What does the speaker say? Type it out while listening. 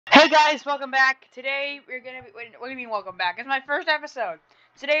Hey guys, welcome back. Today we're gonna be. Wait, what do you mean welcome back? It's my first episode.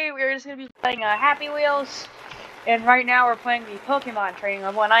 Today we're just gonna be playing Happy Wheels, and right now we're playing the Pokemon training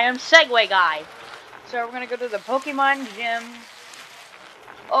level, and I am Segway Guy. So we're gonna go to the Pokemon gym.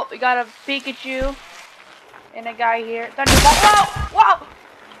 Oh, we got a Pikachu and a guy here. Thunderbolt! Whoa! Whoa!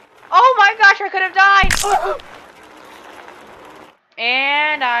 Oh my gosh, I could have died.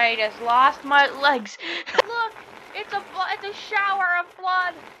 And I just lost my legs. Look, it's a shower of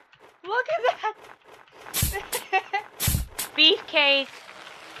blood. Look at that! Beefcake!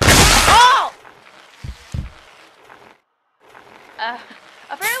 Oh!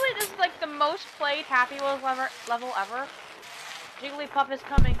 Apparently this is like the most played Happy Wheels level ever. Jigglypuff is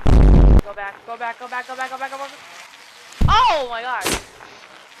coming. Go back, go back, go back, go back, go back, go back. Oh my god!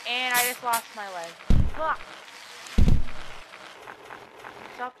 And I just lost my leg. Fuck.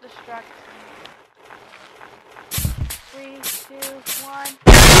 Self-destruct. 3, 2, 1.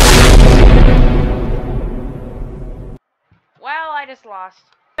 Well, I just lost.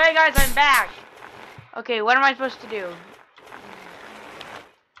 Hey guys, I'm back. Okay, what am I supposed to do?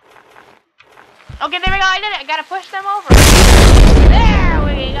 Okay, there we go. I did it. I gotta push them over. There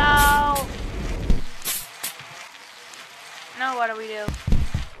we go. Now what do we do?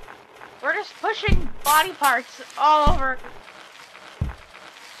 We're just pushing body parts all over.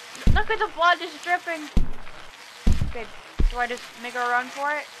 Look at the blood just dripping. Okay, do I just make a run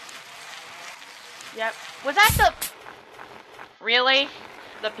for it? Yep. Was that the... Really?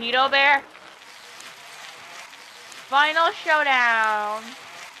 The Pedo Bear? Final showdown.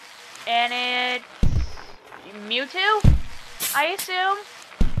 And it's... Mewtwo? I assume?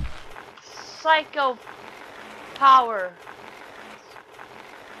 Psycho Power.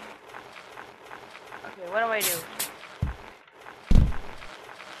 Okay, what do I do?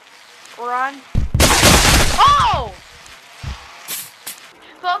 Run. Oh!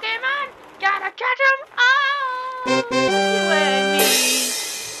 Pokemon, gotta catch 'em all! You and me,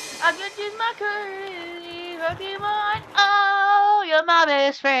 I could use my courtesy. Pokemon, oh, you're my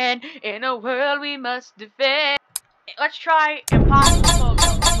best friend. In a world we must defend. Let's try Impossible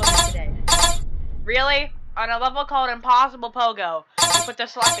Pogo today. Really? On a level called Impossible Pogo, you put the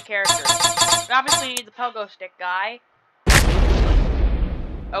selected characters. We obviously need the Pogo Stick guy.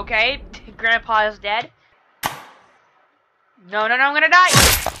 Okay, Grandpa is dead. No, no, no, I'm gonna die!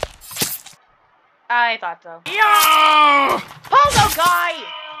 I thought so. Yeah! Pogo guy!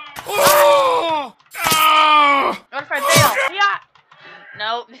 Oh! What if I fail? Yeah!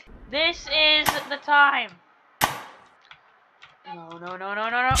 No, this is the time. No, no, no, no, no,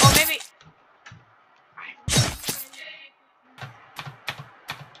 no. Oh, maybe...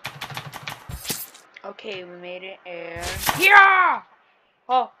 Okay, we made it, and... Yeah!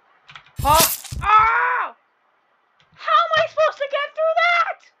 Oh! Oh! Oh! How am I supposed to get through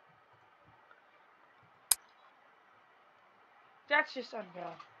that? That's just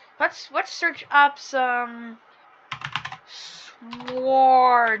unreal. Let's search up some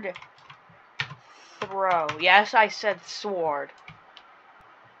sword throw. Yes, I said sword.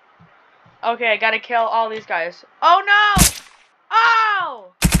 Okay, I gotta kill all these guys. Oh no!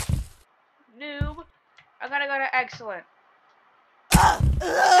 Oh! Noob. I gotta go to excellent. I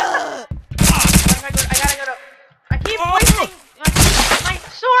gotta go to. I keep wasting my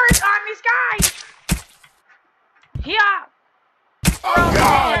sword on these guys. Yeah. Oh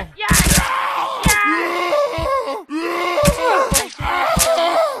god. Yeah. No! Oh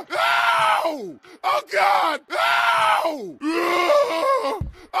god! No! Oh god! Oh!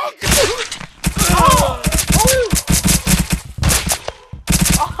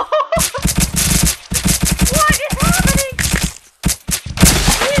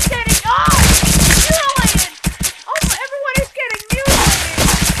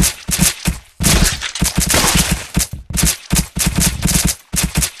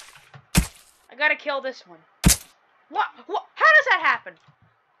 Gotta kill this one. What? What? How does that happen?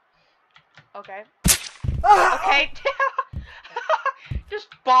 Okay. Okay. Just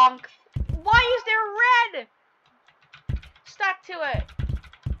bonk. Why is there red? Stuck to it.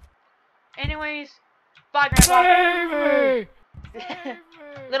 Anyways, bye, Grandpa. Save me!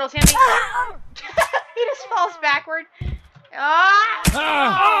 Little Timmy. He just falls backward. Ah!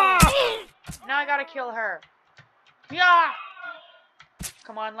 Oh! Now I gotta kill her. Yeah.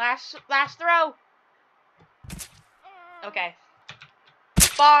 Come on, last throw. Okay.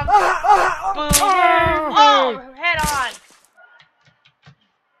 Bonk. Boom. Oh, head on.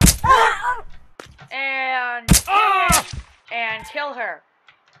 And kill her.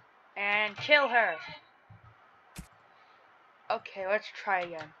 And kill her. Okay, let's try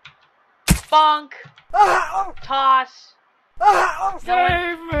again. Bonk. Toss.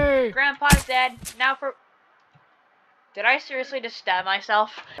 Save me! dead. Now for... Did I seriously just stab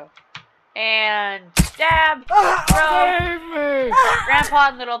myself? And stab. Save me! Grandpa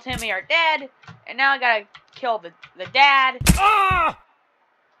and little Timmy are dead. And now I gotta kill the dad.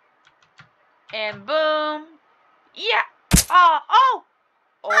 And boom. Yeah. Oh. Oh,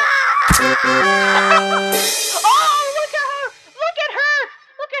 look at her! Look at her!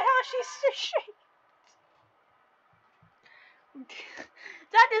 Look at how she's shaped.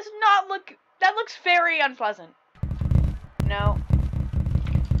 That does not look... That looks very unpleasant. No.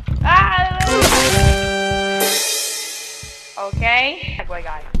 Ah! Okay. Segway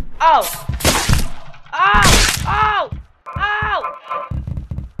guy. Oh! Oh! Oh! Oh!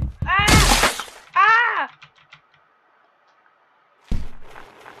 Ah! Ah!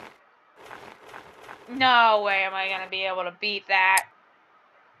 No way am I gonna be able to beat that.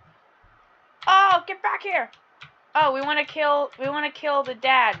 Oh, get back here! Oh, we wanna kill the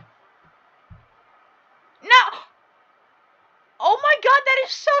dad. No! Oh my god, that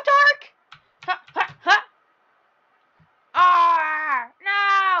is so dark! Ha, ha, ha. Ah!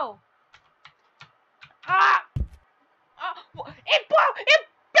 No! Ah! It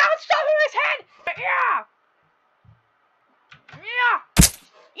bounced off of his head! Yeah! Yeah!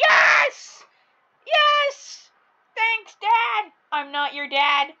 Yes! Yes! Thanks, Dad! I'm not your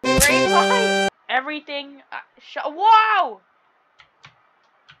dad. Great line. Everything. Wow!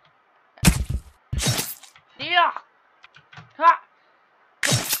 Yeah! Ha!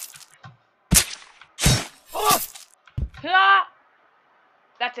 Ha!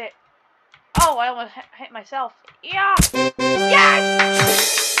 That's it. Oh, I almost hit myself. Yeah!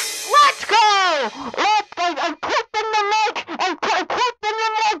 Yes! Let's go! I'm clipping the leg! I'm clipping the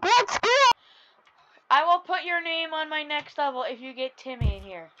leg! Let's go! I will put your name on my next level if you get Timmy in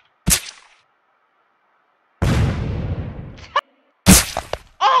here.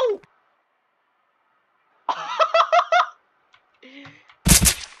 Oh!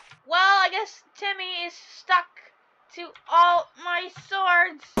 Well, I guess Timmy is stuck to all my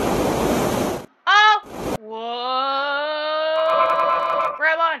swords. Oh! Whoa!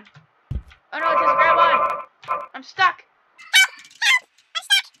 Grab on! Oh no, it says grab on! I'm stuck!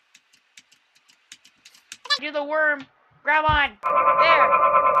 Do the worm! Grab on! There!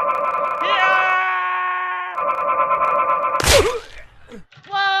 Yeah!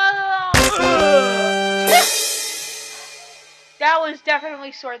 Whoa! That was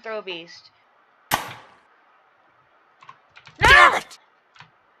definitely Sword Throw Beast. No! Damn it!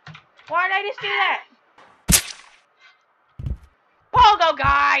 Why did I just do that? Pogo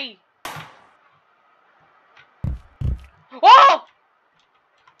guy! Whoa!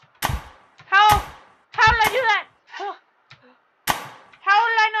 How did I do that? How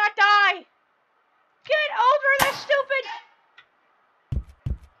did I not die? Get over this stupid...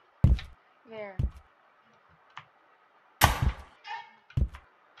 There.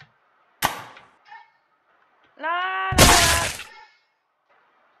 La, la, la.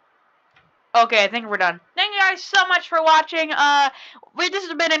 Okay, I think we're done. Thank you guys so much for watching. This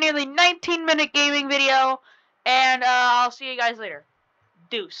has been a nearly 19-minute gaming video, and I'll see you guys later.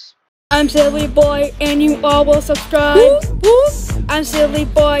 Deuce. I'm SillyBoy, and you all will subscribe. I'm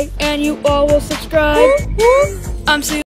SillyBoy, and you all will subscribe. I'm Silly.